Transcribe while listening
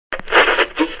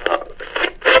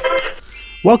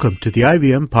Welcome to the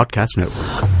IVM Podcast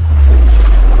Network.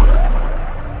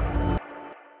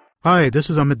 Hi,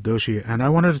 this is Amit Doshi, and I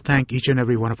wanted to thank each and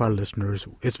every one of our listeners.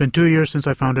 It's been 2 years since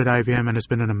I founded IVM, and it's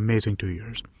been an amazing 2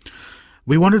 years.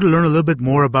 We wanted to learn a little bit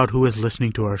more about who is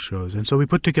listening to our shows, and so we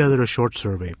put together a short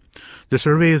survey. The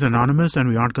survey is anonymous, and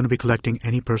we aren't going to be collecting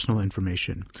any personal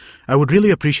information. I would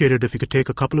really appreciate it if you could take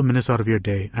a couple of minutes out of your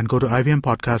day and go to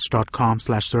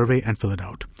ivmpodcast.com/survey and fill it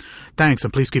out. Thanks,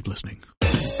 and please keep listening.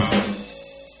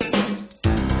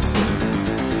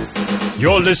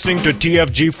 You're listening to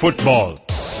TFG Football.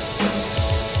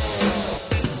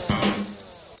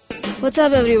 What's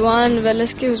up, everyone? Well,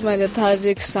 excuse my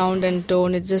lethargic sound and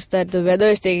tone. It's just that the weather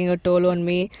is taking a toll on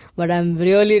me. But I'm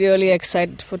really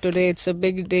excited for today. It's a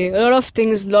big day. A lot of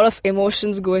things, a lot of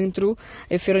emotions going through.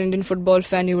 If you're an Indian football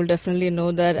fan, you will definitely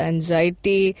know that.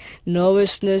 Anxiety,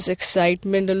 nervousness,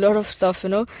 excitement, a lot of stuff,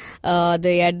 the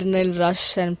adrenaline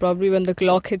rush. And probably when the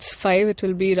clock hits 5, it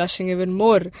will be rushing even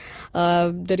more.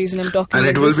 The reason I'm talking about this...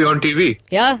 And it will be on TV.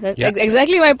 Yeah,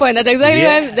 exactly my point. That's exactly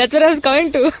that's what I was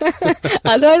coming to.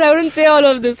 Otherwise, I wouldn't say all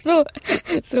of this, no.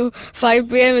 So 5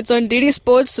 p.m. it's on DD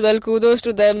Sports. Well, kudos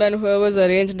to them and whoever's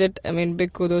arranged it. I mean,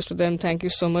 big kudos to them. Thank you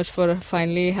so much for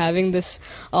finally having this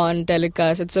on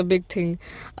telecast. It's a big thing.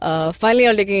 Finally,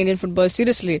 you're taking Indian football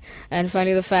seriously, and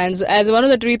finally the fans. As one of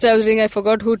the tweets I was reading, I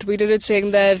forgot who tweeted it,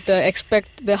 saying that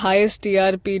expect the highest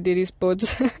TRP DD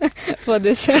Sports for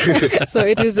this. So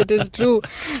it is true.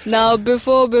 Now,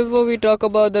 before we talk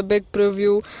about the big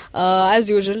preview, as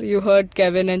usual, you heard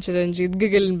Kevin and Chiranjeev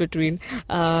giggle in between.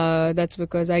 That's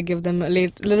because I give them a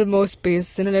little more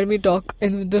space. Let me talk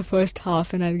in the first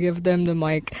half and I'll give them the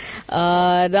mic.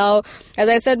 Now, as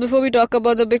I said before we talk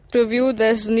about the big preview,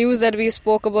 there's news that we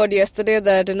spoke about yesterday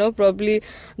that, probably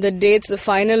the dates, the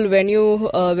final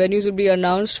venues will be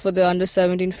announced for the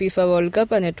Under-17 FIFA World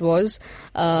Cup, and it was.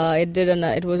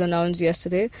 It was announced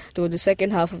yesterday towards the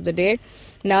second half of the day.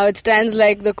 Now it stands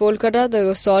like the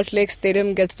Salt Lake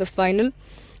Stadium gets the final,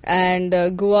 and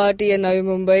Guwahati and Navi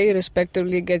Mumbai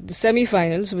respectively get the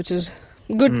semi-finals, which is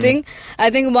good thing. I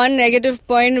think one negative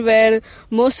point where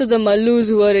most of the Mallus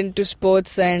who are into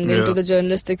sports and into the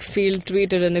journalistic field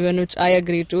tweeted, and even which I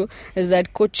agree to, is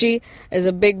that Kochi is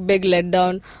a big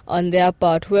letdown on their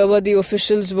part. Whoever the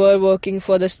officials were working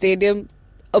for the stadium,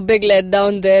 a big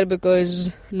letdown there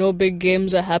because no big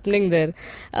games are happening there,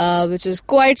 which is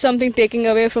quite something taking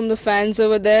away from the fans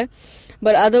over there.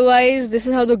 But otherwise, this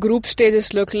is how the group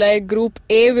stages look like. Group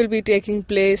A will be taking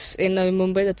place in Navi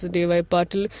Mumbai, that's the D.Y.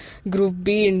 Patil. Group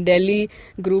B in Delhi.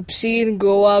 Group C in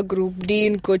Goa. Group D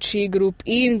in Kochi. Group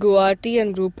E in Guwahati.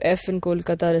 And Group F in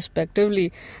Kolkata,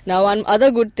 respectively. Now, one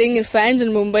other good thing, if fans in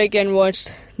Mumbai can watch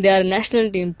their national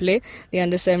team play, the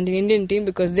Under-17 Indian team,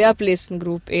 because they are placed in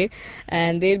Group A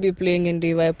and they'll be playing in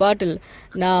D.Y. Patil.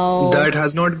 Now, that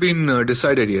has not been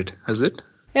decided yet, has it?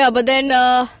 Yeah, but then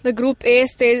the Group A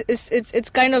stage it's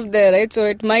kind of there, right? So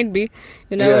it might be.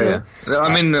 You never know. I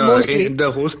mean,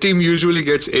 the host team usually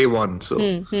gets A1, so.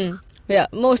 Yeah,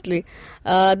 mostly.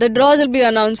 The draws will be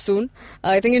announced soon.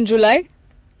 I think in July.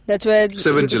 That's where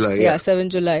 7 July. Yeah, 7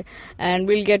 July, and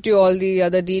we'll get you all the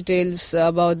other details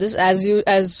about this as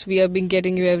we have been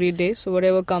getting you every day. So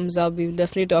whatever comes up, we'll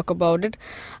definitely talk about it.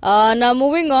 Now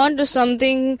moving on to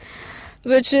something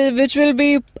which will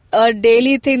be a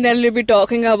daily thing that we'll be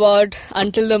talking about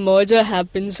until the merger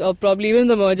happens, or probably even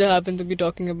the merger happens, to be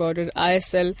talking about it.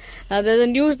 ISL. Now there's a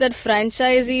news that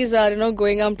franchisees are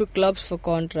going up to clubs for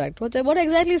contract. What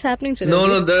exactly is happening,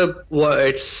 Chiranjeev? No,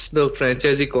 it's the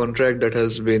franchisee contract that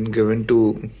has been given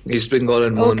to East Bengal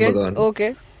and Mohun Bagan.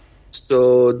 Okay.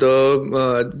 So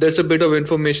there's a bit of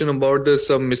information about this.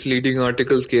 Some misleading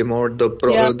articles came out.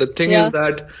 The thing is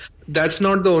that that's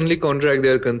not the only contract they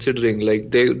are considering. Like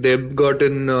they've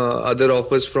gotten other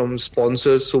offers from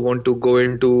sponsors who want to go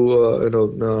into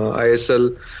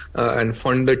ISL and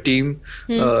fund the team.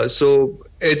 So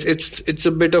it's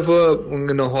a bit of a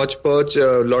hodgepodge.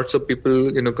 Lots of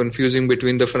people confusing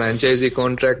between the franchisee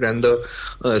contract and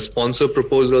the sponsor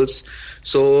proposals.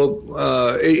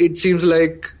 So it seems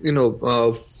like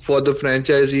for the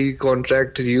franchisee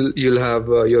contract, you'll have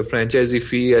your franchisee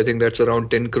fee. I think that's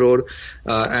around 10 crore,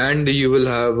 and you will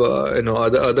have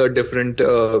other different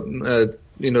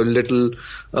little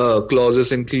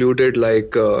clauses included,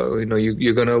 like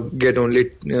you're gonna get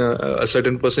only a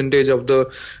certain percentage of the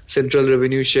central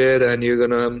revenue share, and you're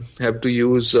gonna have to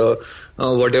use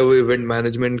whatever event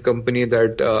management company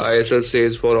that ISL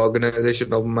says for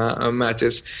organization of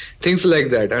matches, things like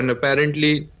that. And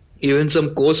apparently Even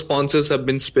some co-sponsors have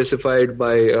been specified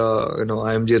by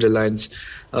IMG Reliance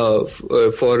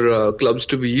for clubs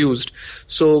to be used.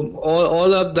 So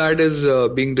all of that is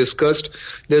being discussed.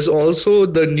 There's also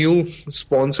the new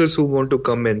sponsors who want to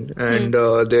come in, and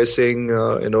they're saying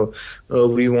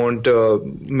we want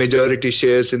majority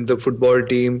shares in the football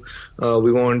team.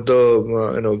 We want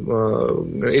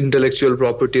the intellectual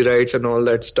property rights and all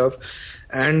that stuff.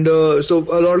 And so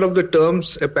a lot of the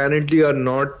terms apparently are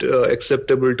not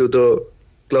acceptable to the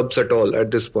clubs at all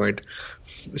at this point.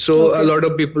 So a lot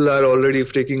of people are already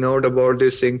freaking out about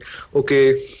this, saying,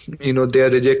 okay, they are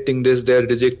rejecting this, they are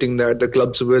rejecting that. The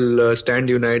clubs will stand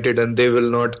united and they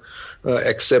will not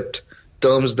accept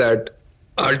terms that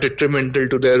are detrimental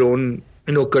to their own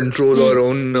control or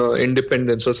own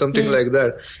independence or something like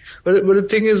that. But the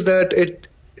thing is that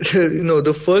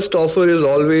the first offer is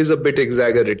always a bit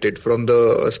exaggerated from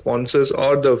the sponsors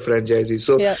or the franchisees.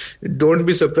 So don't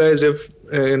be surprised if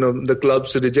the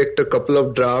clubs reject a couple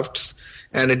of drafts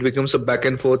and it becomes a back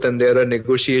and forth and there are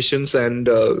negotiations, and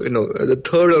the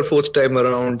third or fourth time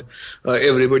around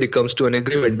everybody comes to an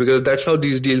agreement, because that's how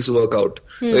these deals work out.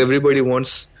 Everybody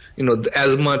wants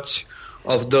as much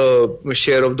of the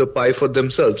share of the pie for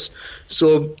themselves.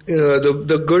 So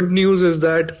the good news is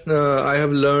that I have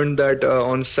learned that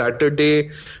on Saturday,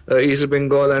 East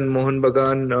Bengal and Mohun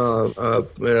Bagan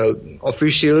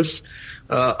officials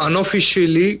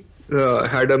unofficially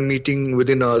had a meeting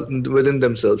within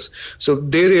themselves. So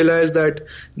they realized that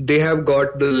they have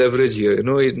got the leverage here.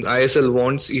 ISL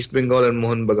wants East Bengal and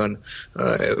Mohun Bagan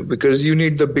because you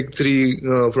need the big three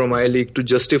from I-League to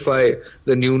justify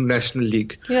the new national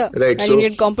league. Yeah, right. And you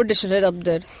need competition right up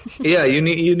there. Yeah, you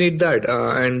need that,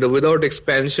 and without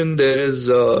expansion, there is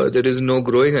no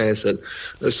growing ISL.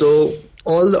 So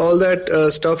all that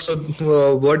stuff.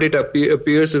 So what it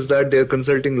appears is that they're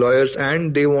consulting lawyers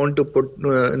and they want to put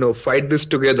fight this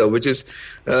together, which is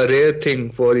a rare thing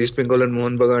for East Bengal and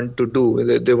Mohun Bagan to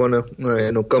do. They want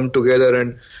to come together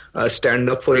and stand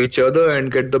up for each other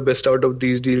and get the best out of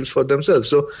these deals for themselves.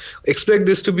 So expect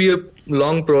this to be a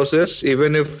long process,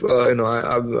 even if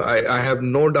I have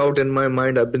no doubt in my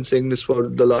mind. I've been saying this for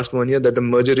the last 1 year that the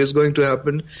merger is going to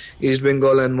happen. East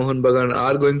Bengal and Mohun Bagan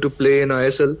are going to play in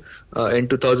ISL in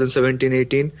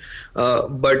 2017-18,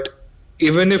 but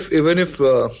even if that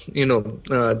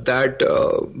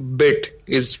bit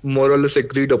is more or less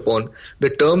agreed upon, the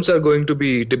terms are going to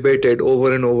be debated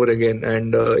over and over again,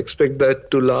 and expect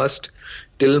that to last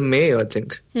till May, I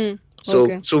think.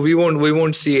 So we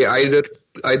won't see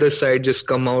either side just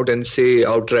come out and say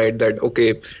outright that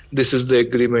okay, this is the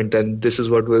agreement and this is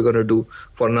what we're going to do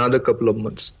for another couple of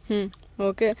months.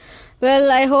 Okay.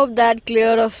 Well, I hope that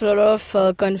cleared up a lot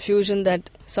of confusion that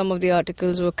some of the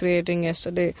articles were creating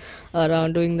yesterday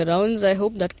around doing the rounds. I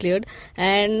hope that cleared.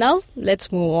 And now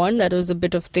let's move on. That was a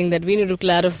bit of thing that we need to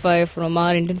clarify from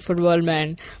our Indian football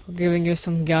man, giving you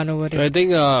some gyan over it. I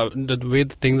think the way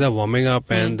things are warming up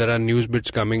and there are news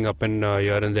bits coming up in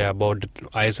here and there about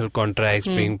ISL contracts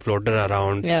being floated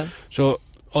around. Yeah. So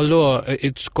although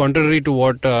it's contrary to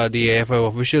what the AFI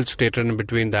officials stated in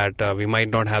between that we might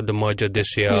not have the merger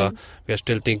this year, we are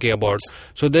still thinking about.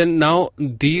 So then now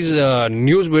these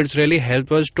news bits really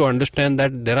help us to understand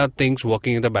that there are things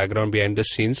working in the background behind the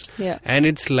scenes. Yeah. And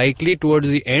it's likely towards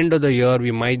the end of the year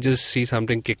we might just see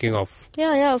something kicking off.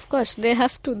 Yeah, of course. They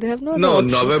have to. They have no No,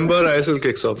 option. November ISL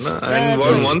kicks off. Na?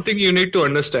 And one thing you need to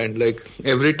understand, like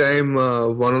every time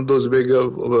one of those big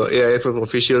AIFF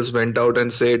officials went out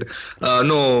and said,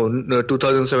 no,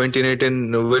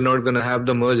 2017-18, we're not going to have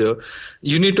the merger.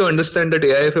 You need to understand that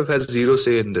AIFF has zero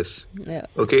say in this. Yeah.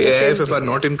 Okay, AIFF are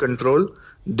not in control.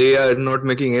 They are not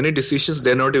making any decisions.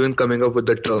 They're not even coming up with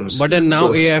the terms. But then now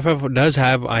AIFF does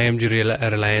have IMG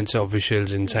Reliance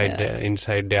officials inside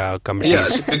their committee.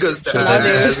 Yes, because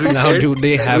as we said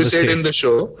in the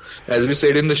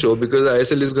show, because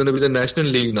ISL is going to be the national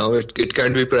league now, it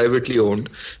can't be privately owned.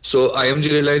 So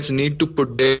IMG Reliance need to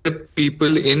put their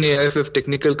people in AIFF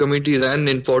technical committees and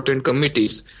important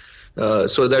committees.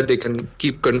 So that they can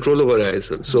keep control over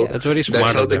ISL. So that's very smart.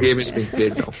 That's how the game is being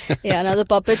played now. Now the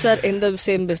puppets are in the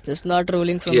same business, not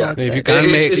ruling from outside. If you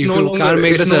it's no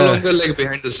longer like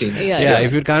behind the scenes.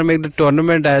 If you can't make the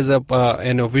tournament as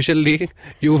an official league,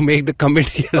 you make the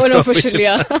committee as unofficially.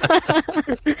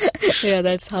 Yeah,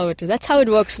 that's how it is. That's how it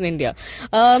works in India.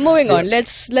 Moving on,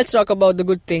 let's talk about the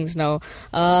good things now.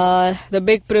 The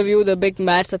big preview, the big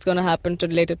match that's going to happen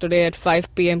later today at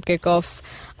 5 p.m. kickoff.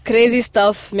 Crazy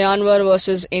stuff. Myanmar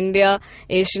versus India,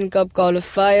 Asian Cup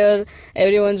qualifier.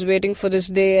 Everyone's waiting for this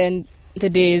day, and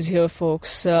the day is here,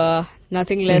 folks.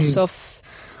 Nothing less of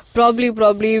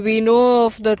Probably. We know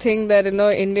of the thing that,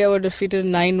 India were defeated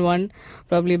 9-1,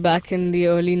 probably back in the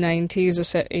early 90s or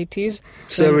 80s.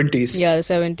 70s. Yeah, the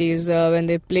 70s when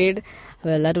they played.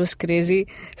 Well, that was crazy.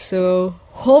 So,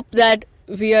 hope that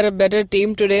we are a better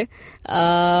team today.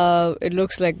 It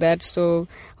looks like that. So,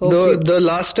 The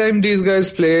last time these guys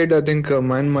played, I think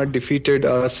Myanmar defeated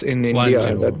us in India.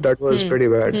 1-0. That was pretty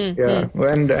bad. Yeah,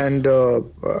 and that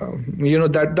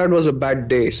was a bad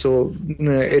day. So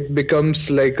it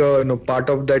becomes like a part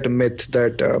of that myth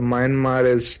that Myanmar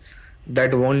is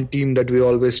that one team that we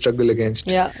always struggle against.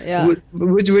 Yeah.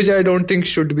 Which I don't think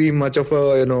should be much of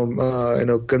a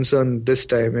concern this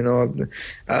time.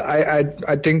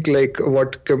 I think like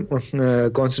what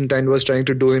Constantine was trying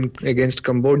to do against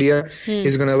Cambodia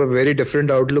is going to have a very different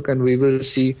outlook, and we will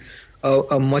see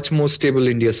a much more stable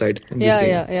India side in this game.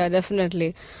 Yeah,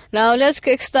 definitely. Now let's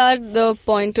kickstart the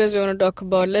pointers we want to talk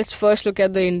about. Let's first look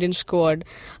at the Indian squad.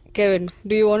 Kevin,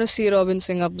 do you want to see Robin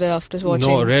Singh up there after watching?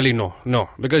 No, really no,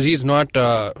 because he's not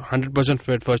 100%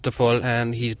 fit first of all,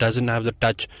 and he doesn't have the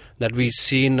touch that we've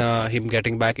seen him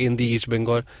getting back in the East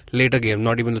Bengal later game,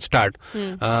 not even the start.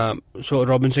 So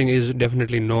Robin Singh is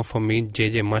definitely no for me.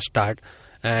 JJ must start,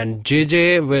 and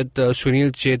JJ with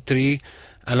Sunil Chetri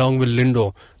along with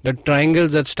Lindo. The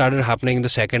triangles that started happening in the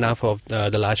second half of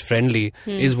the last friendly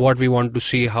is what we want to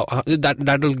see. How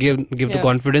that will give the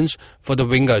confidence for the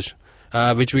wingers.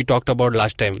 Which we talked about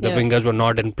last time. The wingers were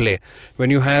not in play. When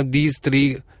you have these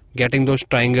three getting those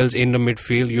triangles in the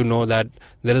midfield, you know that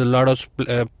there is a lot of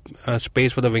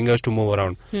space for the wingers to move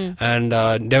around. And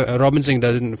Robin Singh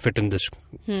doesn't fit in this.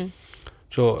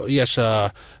 So, yes,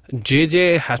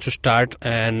 JJ has to start,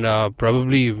 and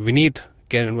probably Vineet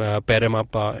can pair him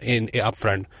up up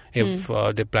front if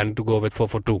they plan to go with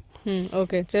 4-4-2.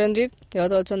 Okay, Chiranjeev, your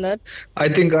thoughts on that? I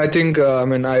think. I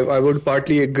would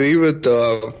partly agree with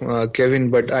Kevin,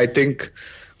 but I think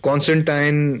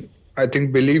Constantine,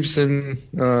 believes in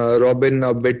Robin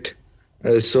a bit.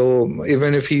 So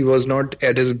even if he was not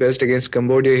at his best against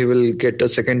Cambodia, he will get a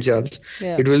second chance.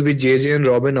 Yeah. It will be JJ and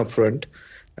Robin up front.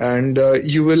 And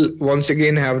you will once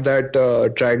again have that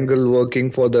triangle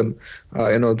working for them.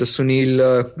 The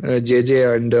Sunil,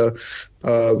 JJ and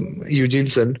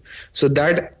Eugenson. So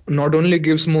that not only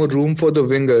gives more room for the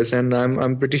wingers, and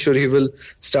I'm pretty sure he will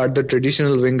start the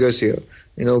traditional wingers here.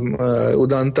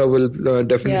 Udanta will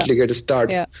definitely get a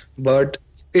start, but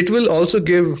it will also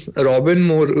give Robin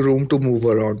more room to move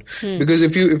around, because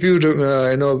if you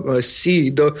see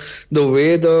the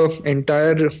way the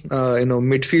entire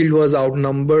midfield was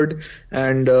outnumbered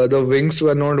and the wings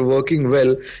were not working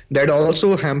well, that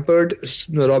also hampered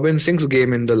Robin Singh's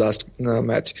game in the last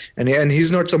match, and he's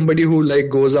not somebody who like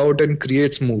goes out and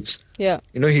creates moves. Yeah,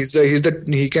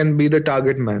 he can be the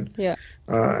target man. Yeah.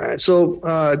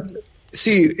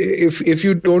 See, if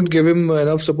you don't give him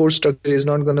enough support structure, he's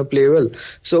not going to play well.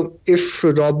 So if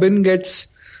Robin gets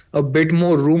a bit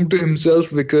more room to himself,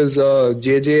 because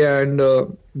JJ and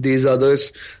these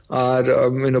others are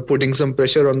putting some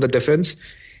pressure on the defense,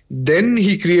 then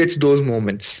he creates those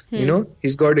moments.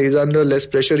 He's under less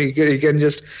pressure. He can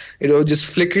just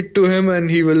flick it to him, and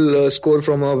he will score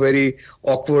from a very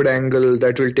awkward angle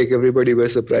that will take everybody by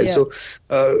surprise. Yeah.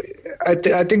 So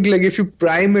I think like if you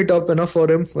prime it up enough for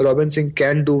him, Robin Singh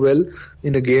can do well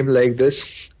in a game like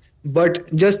this. But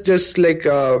just like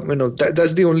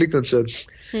that's the only concern.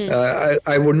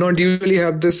 I would not usually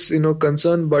have this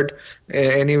concern, but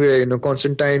anyway,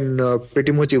 Constantine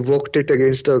pretty much evoked it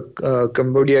against the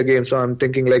Cambodia game. So I'm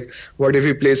thinking like, what if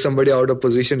he plays somebody out of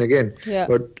position again? Yeah.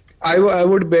 But I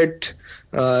would bet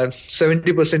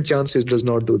 70% chance he does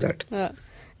not do that. Yeah.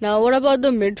 Now, what about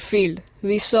the midfield?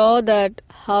 We saw that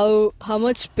how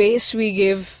much space we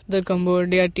gave the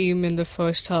Cambodia team in the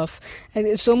first half. And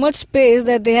it's so much space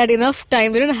that they had enough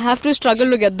time. They didn't have to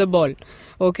struggle to get the ball.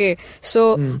 Okay,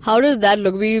 so how does that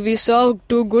look? We saw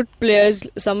two good players,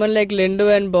 someone like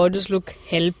Lindo and Borges look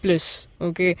helpless.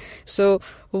 Okay, so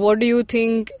what do you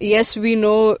think? Yes, we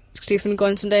know Stephen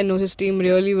Constantine knows his team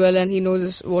really well, and he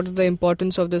knows what is the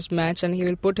importance of this match, and he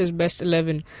will put his best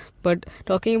 11. But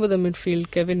talking about the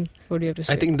midfield, Kevin, what do you have to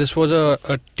say? I think this was a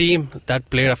team that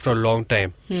played after a long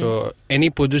time. So any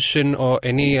position or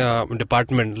any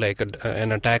department like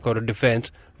an attack or a defense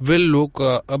will look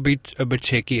a bit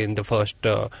shaky in the first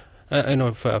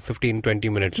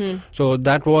 15-20 minutes. So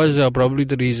that was probably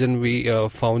the reason we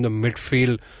found the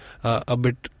midfield a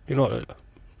bit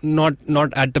not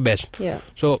at the best. Yeah.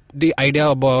 So the idea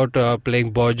about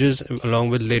playing Borges along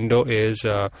with Lindo is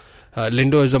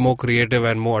Lindo is a more creative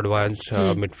and more advanced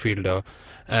midfielder,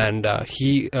 and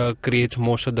he creates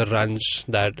most of the runs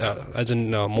that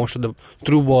most of the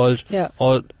through balls,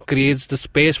 or creates the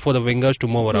space for the wingers to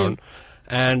move around.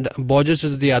 And Borges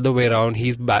is the other way around.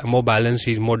 He's more balanced.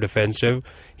 He's more defensive.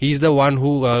 He's the one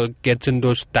who gets in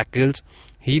those tackles.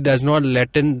 He does not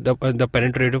let in the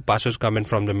penetrative passes come in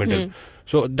from the middle.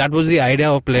 So that was the idea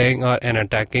of playing an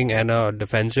attacking and a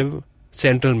defensive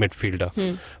central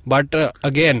midfielder. But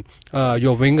again,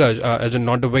 your wingers, as in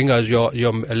not the wingers,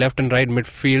 your left and right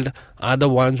midfield are the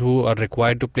ones who are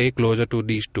required to play closer to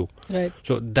these two. Right.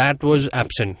 So that was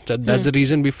absent. That's the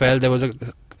reason we felt there was a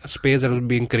space that was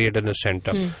being created in the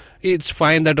center. It's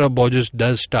fine that Borges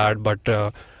does start, but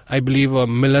I believe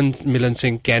Milan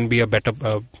Singh can be a better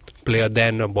player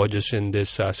than Borges in this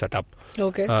setup.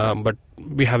 Okay. But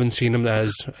we haven't seen him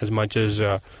as much as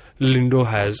Lindo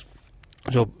has.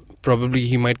 So probably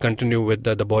he might continue with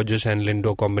the Borges and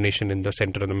Lindo combination in the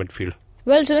center of the midfield.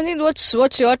 Well, Chiranjeev,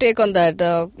 what's your take on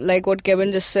that? Like what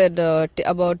Kevin just said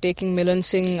about taking Milan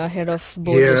Singh ahead of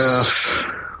Borges. Yeah.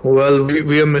 Well,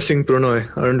 we are missing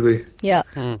Prannoy, aren't we? Yeah,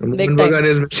 big Bagan time.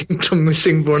 is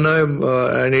missing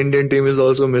Prannoy. An Indian team is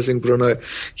also missing Prannoy.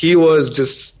 He was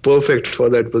just perfect for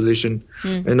that position.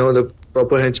 The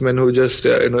proper henchman who just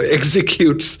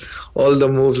executes all the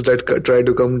moves that try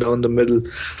to come down the middle.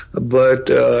 But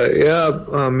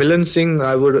Milan Singh,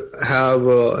 I would have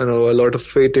a lot of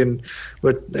faith in.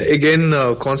 But again,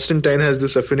 Constantine has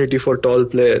this affinity for tall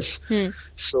players.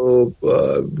 So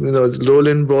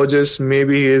Roland Borges,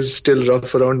 maybe he is still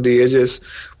rough around the edges,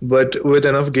 but with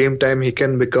enough game time, he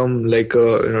can become like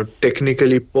a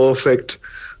technically perfect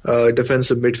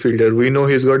defensive midfielder. We know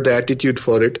he's got the attitude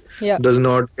for it. Yeah. Does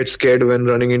not get scared when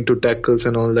running into tackles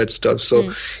and all that stuff. So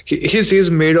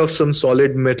he's made of some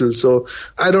solid metal. So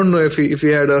I don't know if he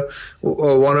had a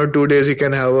 1 or 2 days he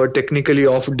can have a technically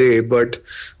off day, but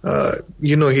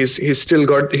he's still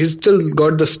got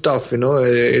the stuff.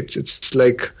 It's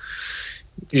like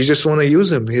you just want to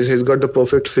use him. He's got the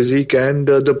perfect physique and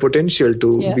the potential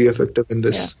to be effective in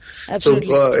this. Yeah, absolutely.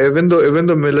 So even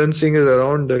though Milan Singh is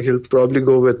around, he'll probably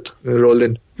go with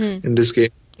Roland in this game.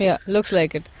 Yeah, looks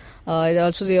like it.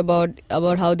 Also about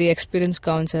how the experience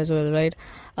counts as well, right?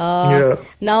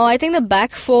 Now I think the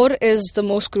back four is the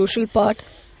most crucial part,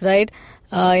 right?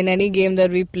 In any game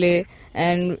that we play,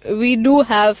 and we do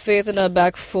have faith in our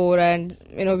back four, and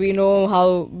we know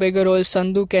how big a role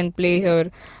Sandhu can play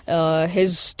here.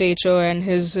 His stature and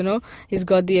his he's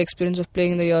got the experience of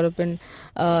playing in the European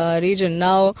region.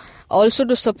 Now also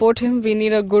to support him, we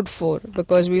need a good four,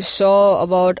 because we saw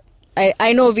about.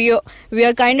 I know we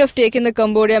are kind of taking the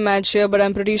Cambodia match here, but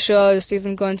I'm pretty sure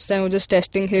Stephen Constantine was just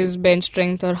testing his bench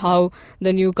strength or how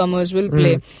the newcomers will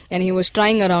play, and he was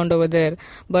trying around over there.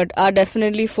 But our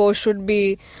definitely four should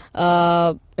be,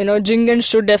 Jingan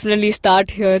should definitely start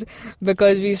here,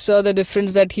 because we saw the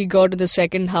difference that he got in the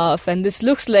second half, and this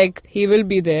looks like he will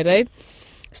be there, right?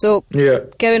 So,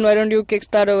 Kevin, why don't you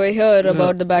kickstart over here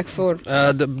about the back four?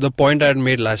 The point I had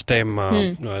made last time.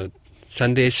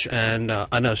 Sandesh and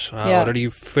Anas are already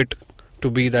fit to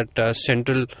be that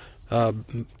central,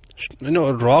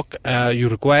 rock. You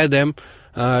require them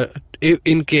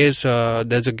in case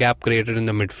there's a gap created in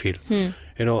the midfield.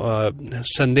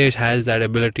 Sandesh has that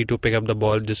ability to pick up the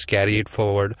ball, just carry it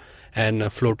forward,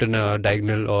 and float in a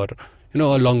diagonal or a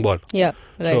long ball. Yeah,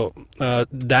 right. So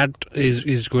that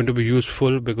is going to be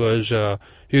useful, because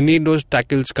you need those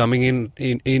tackles coming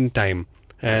in time.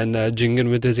 And Jingan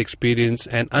with his experience,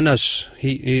 and Anas,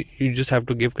 you just have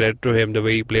to give credit to him, the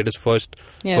way he played his first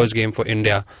game for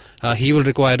India. He will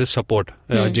require his support,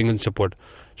 Jingan's support.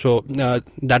 So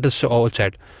that is all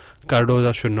said.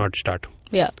 Cardoza should not start.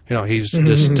 Yeah. He's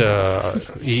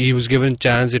just he was given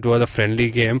chance. It was a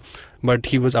friendly game, but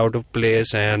he was out of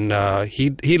place, and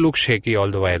he looked shaky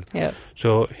all the while. Yeah.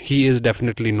 So he is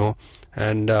definitely no,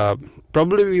 and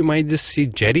probably we might just see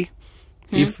Jerry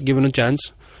if given a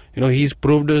chance. He's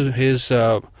proved his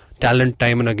talent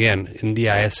time and again in the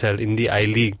ISL, in the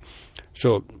I-League.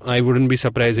 So I wouldn't be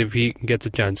surprised if he gets a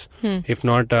chance. If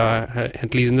not,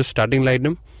 at least in the starting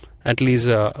lineup, at least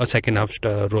a second half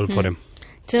role for him.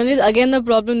 So again, the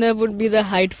problem there would be the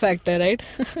height factor, right?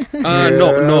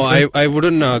 No, I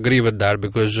wouldn't agree with that,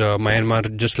 because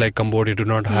Myanmar, just like Cambodia, do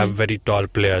not have very tall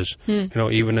players.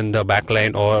 Even in the back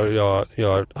line or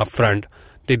your up front.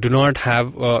 They do not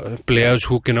have players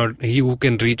who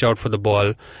can reach out for the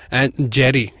ball. And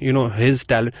Jerry, his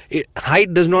talent,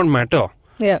 height does not matter.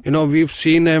 Yeah. We've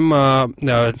seen him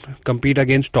compete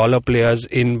against taller players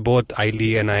in both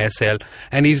I-League and ISL,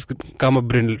 and he's come up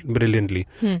brilliantly.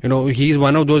 He's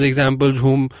one of those examples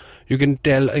whom you can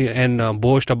tell and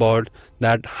boast about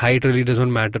that height really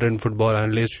doesn't matter in football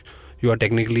unless you are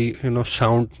technically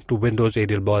sound to win those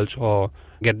aerial balls or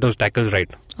get those tackles right.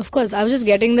 Of course, I was just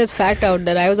getting that fact out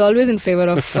that I was always in favor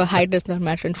of height does not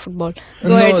matter in football.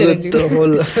 Go ahead,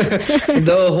 Chiranjeev.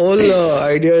 The whole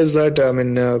idea is that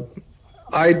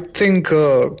I think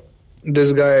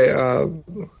this guy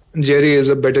Jerry is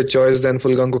a better choice than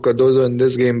Fulganko Cardozo in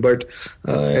this game. But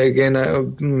again,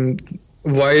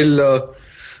 while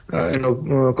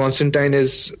Constantine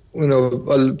is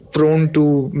prone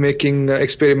to making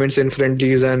experiments in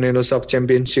friendlies and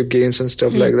sub-championship games and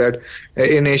stuff like that.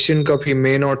 In Asian Cup, he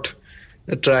may not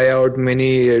try out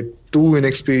many too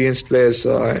inexperienced players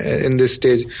in this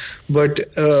stage. But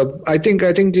I think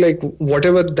like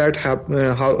whatever that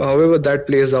however that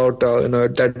plays out,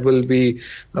 that will be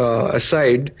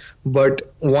aside. But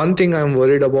one thing I'm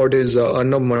worried about is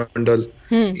Arnab Mandal.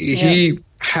 He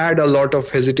had a lot of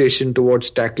hesitation towards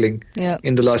tackling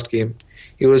in the last game.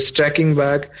 He was tracking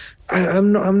back.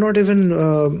 I'm not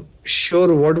even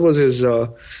sure what was his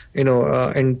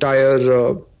entire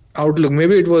outlook.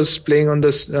 Maybe it was playing on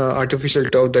this artificial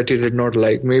turf that he did not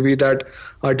like. Maybe that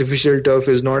artificial turf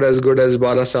is not as good as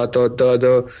Barasat or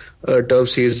the other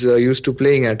turfs he's used to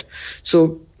playing at.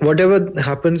 So whatever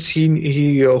happens,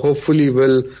 he hopefully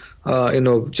will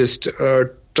just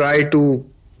try to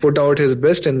put out his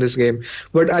best in this game.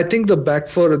 But I think the back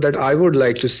four that I would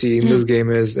like to see in this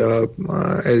game is again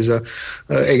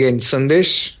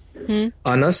Sandesh,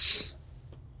 Anas,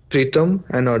 Pritam,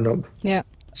 and Arnab. Yeah.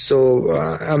 So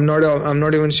I'm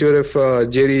not even sure if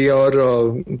Jerry or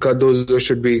Cardozo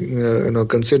should be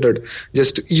considered.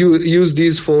 Just use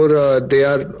these four. They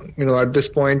are at this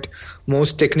point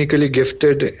most technically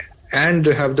gifted and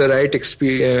have the right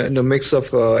mix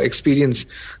of experience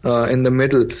in the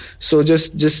middle. So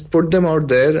just put them out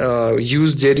there.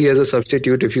 Use Jerry as a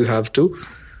substitute if you have to,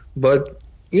 but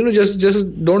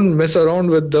just don't mess around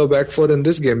with the back four in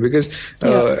this game, because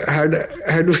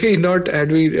had we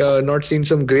not seen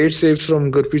some great saves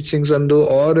from Gurpreet Singh Sandhu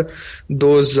or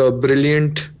those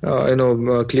brilliant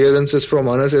clearances from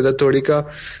Anas Thodika,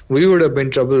 we would have been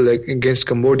in trouble like against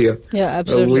Cambodia. Yeah,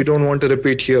 absolutely. We don't want to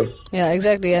repeat here. Yeah,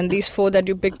 exactly. And these four that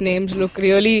you picked names look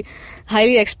really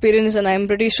highly experienced, and I'm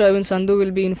pretty sure even Sandhu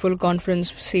will be in full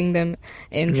confidence seeing them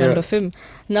in front of him.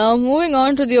 Now, moving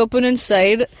on to the opponent's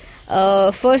side.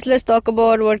 First, let's talk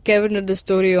about what Kevin did the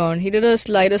story on. He did a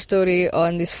slider story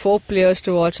on these 4 players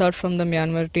to watch out from the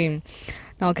Myanmar team.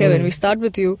 Now, Kevin, we start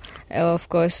with you, of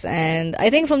course. And I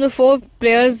think from the 4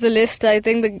 players, the list, I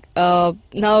think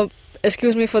now,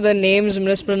 excuse me for the names,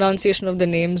 mispronunciation of the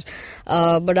names,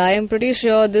 but I am pretty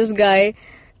sure this guy,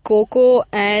 Coco,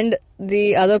 and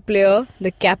the other player,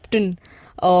 the captain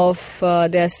of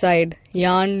their side,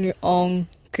 Yan Ong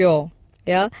Kyo.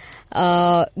 Yeah,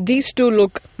 these two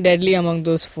look deadly among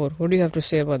those 4. What do you have to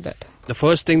say about that? The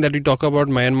first thing that we talk about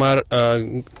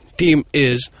Myanmar team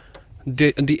is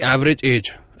the average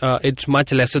age. It's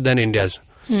much lesser than India's.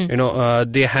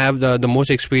 They have the most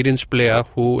experienced player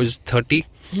who is 30,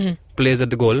 plays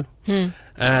at the goal,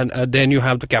 and then you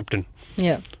have the captain.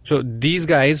 Yeah. So these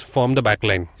guys form the back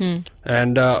line.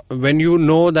 And when you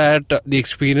know that the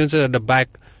experience is at the back,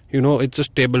 it's a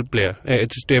stable player.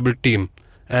 It's a stable team.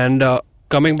 And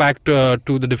coming back to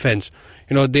the defense,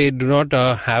 they do not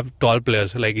have tall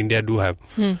players like India do have.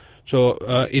 So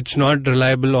it's not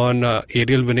reliable on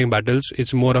aerial winning battles.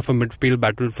 It's more of a midfield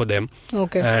battle for them.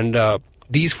 Okay. And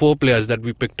these 4 players that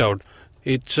we picked out,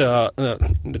 it's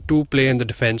the 2 play in the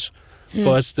defense.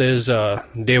 First is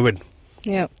David.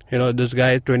 Yeah. This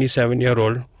guy,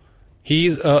 27-year-old.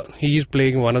 He's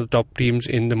playing one of the top teams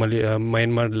in the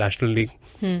Myanmar National League.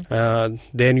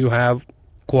 Then you have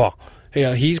Kwa.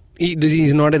 Yeah, he's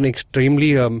not an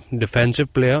extremely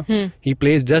defensive player. He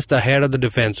plays just ahead of the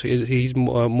defense. He's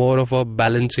more of a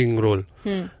balancing role.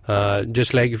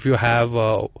 Just like if you have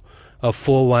a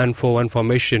 4-1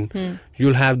 formation,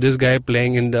 you'll have this guy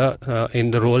playing in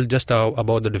the role just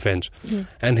above the defense.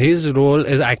 And his role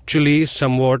is actually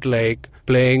somewhat like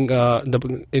playing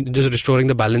just restoring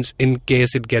the balance in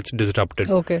case it gets disrupted.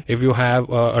 Okay. If you have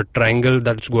a triangle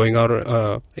that's going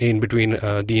out in between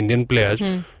the Indian players,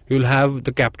 you'll have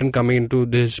the captain coming into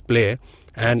this play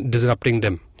and disrupting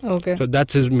them. Okay. So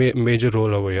that's his major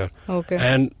role over here. Okay.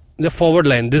 And the forward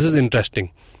line, this is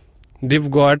interesting.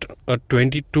 They've got a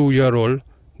 22-year-old,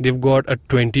 they've got a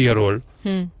 20-year-old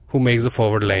who makes the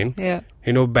forward line. Yeah.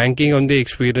 Banking on the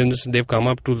experience, they've come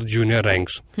up to the junior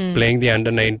ranks, playing the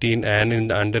under-19 and in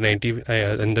the under-19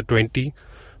 and the 20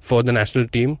 for the national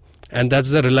team. And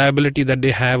that's the reliability that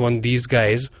they have on these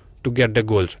guys to get the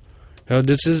goals.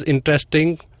 This is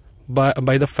interesting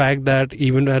by the fact that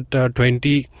even at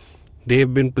 20,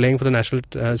 they've been playing for the national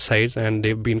sides and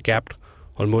they've been capped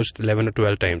almost 11 or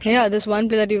 12 times. Yeah, this one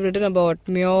play that you've written about,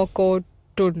 Myo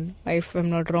Tun, if I'm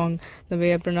not wrong, the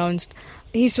way I pronounced.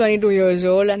 He's 22 years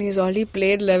old and he's already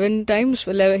played 11 times.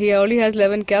 He already has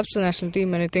 11 caps for the national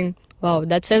team, and I think, wow,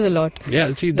 that says a lot.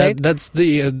 Yeah, see, right? that's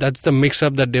the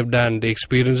mix-up that they've done. The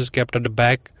experience is kept at the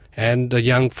back, and the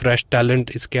young, fresh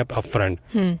talent is kept up front.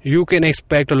 You can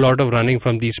expect a lot of running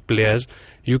from these players.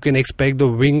 You can expect the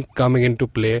wing coming into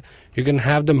play. You can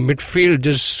have the midfield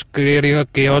just creating a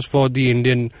chaos for the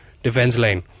Indian defense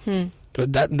line. So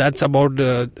that's about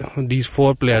these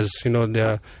four players.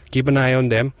 Keep an eye on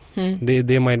them.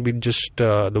 They might be just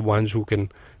the ones who can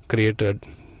create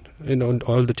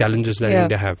all the challenges that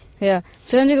India have. Yeah.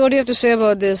 Chiranjit, what do you have to say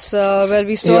about this? Where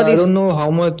we saw these... I don't know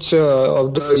how much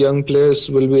of the young players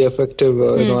will be effective.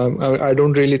 I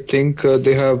don't really think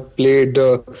they have played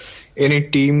any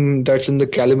team that's in the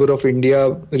caliber of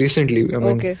India recently. I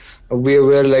mean, we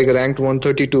were like ranked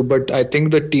 132, but I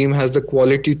think the team has the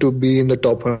quality to be in the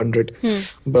top 100.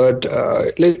 But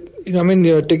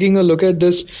taking a look at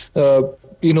this,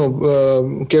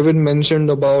 Kevin mentioned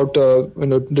about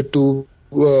the two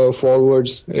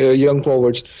forwards, young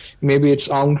forwards. Maybe it's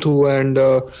Angthu and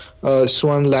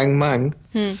Swan Langmang.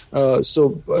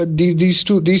 So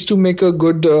these two make a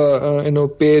good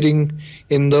pairing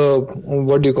in the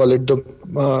the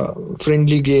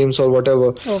friendly games or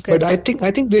whatever. But I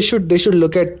think they should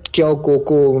look at Kyao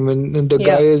Koko. I mean, the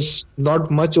guy is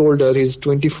not much older. He's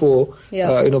 24.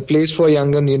 Plays for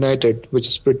Yangon United, which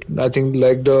is I think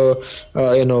like the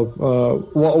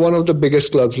one of the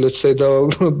biggest clubs. Let's say the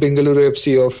Bengaluru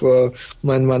FC of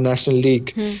Myanmar National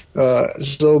League.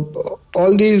 So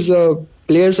all these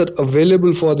players are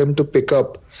available for them to pick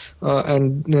up,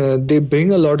 and they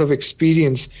bring a lot of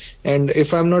experience. And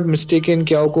if I'm not mistaken,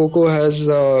 Kyao Koko has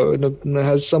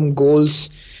some goals.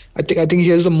 I think he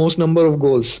has the most number of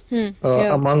goals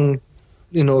among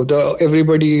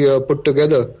everybody put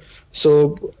together.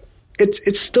 So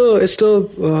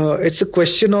it's a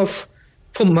question of,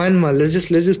 for Myanmar, let's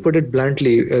just put it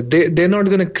bluntly, they're not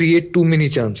going to create too many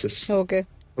chances.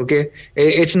 Okay,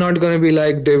 it's not going to be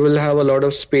like they will have a lot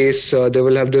of space. They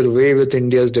will have their way with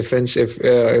India's defense. If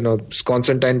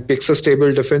Constantine picks a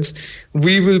stable defense,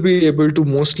 we will be able to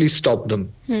mostly stop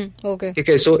them.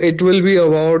 Okay, so it will be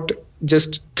about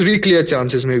just 3 clear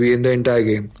chances maybe in the entire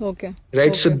game.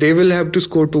 Right. So they will have to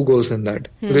score 2 goals in that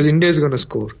because India is going to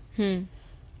score, and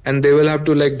they will have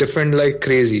to defend like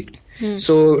crazy.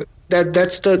 So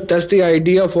that's the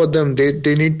idea for them.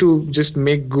 They need to just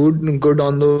make good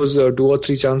on those 2 or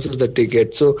 3 chances that they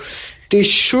get. So they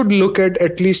should look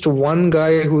at least one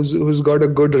guy who's got a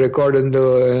good record in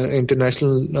the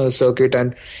international circuit,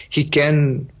 and he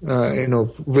can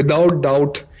without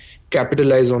doubt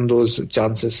capitalize on those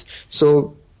chances.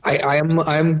 So I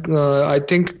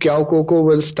think Kyao Koko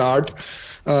will start.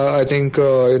 I think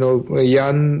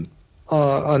Yan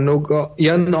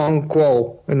Ong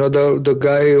Kwao, the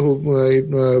guy who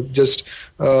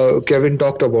Kevin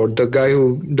talked about, the guy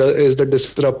who is the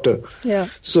disruptor.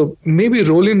 So maybe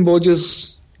Roland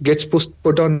Borges gets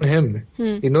put on him.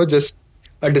 Just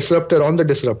a disruptor on the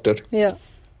disruptor.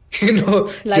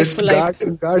 Just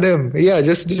guard him.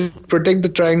 Just protect the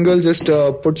triangle. Just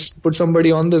put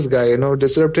somebody on this guy.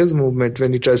 Disrupt his movement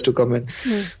when he tries to come in.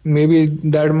 Maybe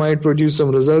that might produce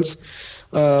some results.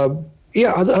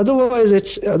 Otherwise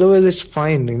it's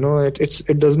fine.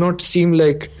 It does not seem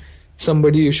like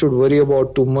somebody you should worry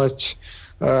about too much.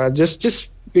 Just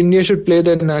India should play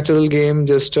their natural game.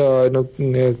 Just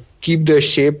keep their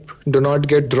shape. Do not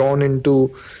get drawn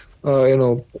into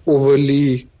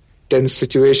overly tense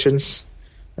situations.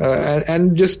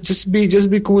 And just be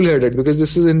cool-headed, because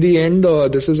this is in the end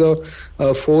this is a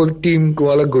 4-team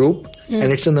koala group,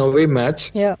 and it's an away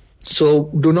match. So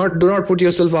do not put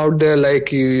yourself out there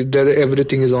like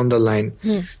everything is on the line.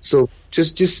 So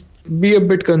just be a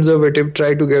bit conservative.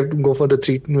 Try to go for the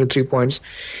 3 points.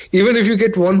 Even if you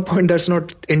get 1 point, that's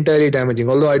not entirely damaging.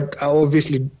 Although I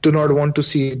obviously do not want to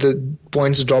see the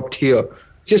points dropped here.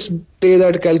 Just play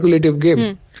that calculative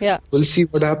game. We'll see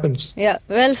what happens.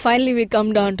 Well, finally we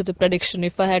come down to the prediction.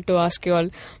 If I had to ask you all,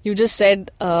 you just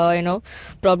said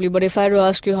probably, but if I had to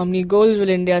ask you, how many goals will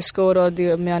India score or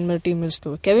the Myanmar team will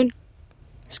score? Kevin,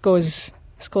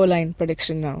 scoreline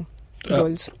prediction now.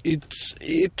 Goals.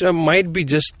 It might be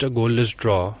just a goalless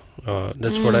draw.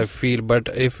 That's what I feel. But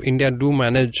if India do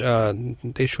manage,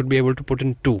 they should be able to put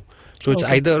in 2. So it's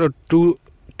either a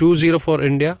 2-0 for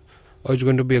India, or it's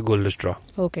going to be a goalless draw.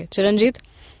 Okay. Chiranjit?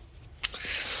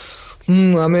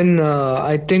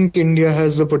 I think India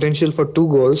has the potential for 2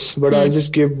 goals, but I'll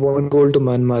just give 1 goal to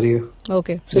Myanmar here.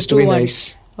 Okay. So just to be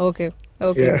nice. Okay.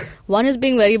 Okay. Yeah. One is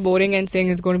being very boring and saying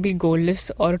it's going to be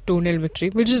goalless or 2-0 victory,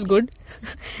 which is good.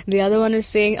 The other one is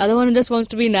saying, other one just wants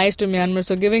to be nice to Myanmar,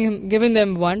 so giving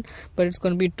them 1, but it's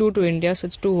going to be 2 to India, so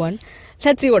it's 2-1.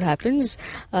 Let's see what happens.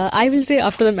 I will say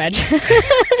after the match.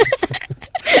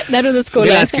 That was the score.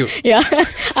 We'll ask you. Yeah.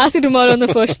 Ask you tomorrow on the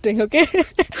first thing, okay?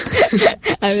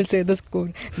 I will say the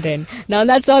score then. Now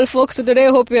that's all, folks. So today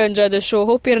I hope you enjoyed the show.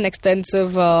 Hope you had an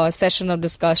extensive session of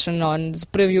discussion on this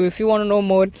preview. If you want to know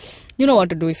more, you know what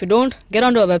to do. If you don't, get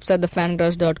onto our website,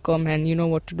 thefangirls.com, and you know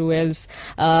what to do else.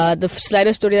 The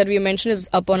slider story that we mentioned is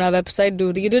up on our website.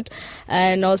 Do read it.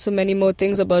 And also many more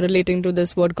things about relating to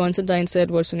this, what Constantine said,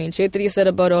 what Sunil Chhetri said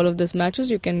about all of these matches.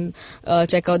 You can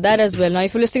check out that as well. Now,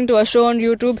 if you're listening to our show on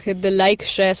YouTube, hit the like,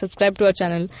 share, subscribe to our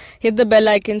channel. Hit the bell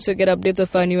icon so you get updates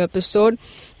of our new episode.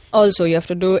 Also, you have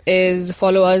to do is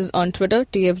follow us on Twitter.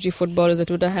 TFG Football is the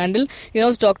Twitter handle. You can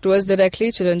also talk to us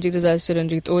directly. Chiranjit is as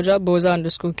Chiranjit Oja.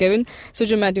 Boza_Kevin.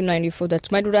 Suju Matthew 94.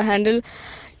 That's my Twitter handle.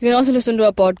 You can also listen to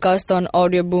our podcast on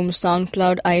Audio Boom,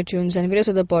 SoundCloud, iTunes, and various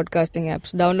other podcasting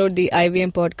apps. Download the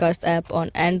IVM Podcast app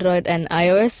on Android and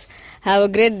iOS. Have a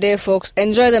great day, folks.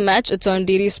 Enjoy the match. It's on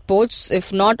DD Sports,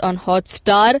 if not on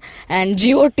Hotstar and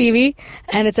Geo TV,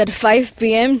 and it's at 5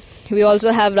 p.m. We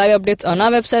also have live updates on our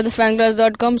website,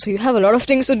 thefangirls.com, so you have a lot of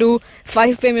things to do.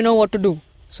 5 p.m. you know what to do.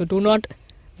 So do not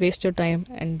waste your time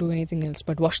and do anything else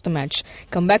but watch the match.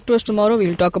 Come back to us tomorrow.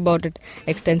 We'll talk about it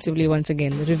extensively once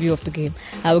again, the review of the game.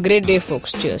 Have a great day,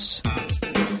 folks. Cheers.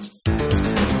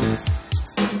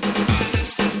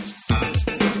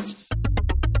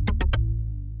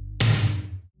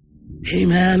 Hey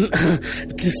man,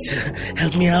 just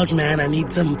help me out, man. I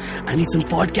need some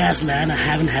podcasts, man. I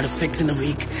haven't had a fix in a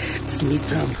week. Just need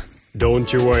some.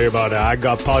 Don't you worry about it. I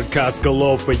got podcast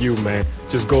galore for you, man.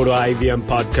 Just go to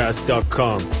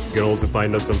ivmpodcast.com. You can also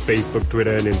find us on Facebook,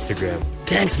 Twitter, and Instagram.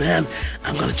 Thanks, man.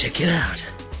 I'm gonna check it out.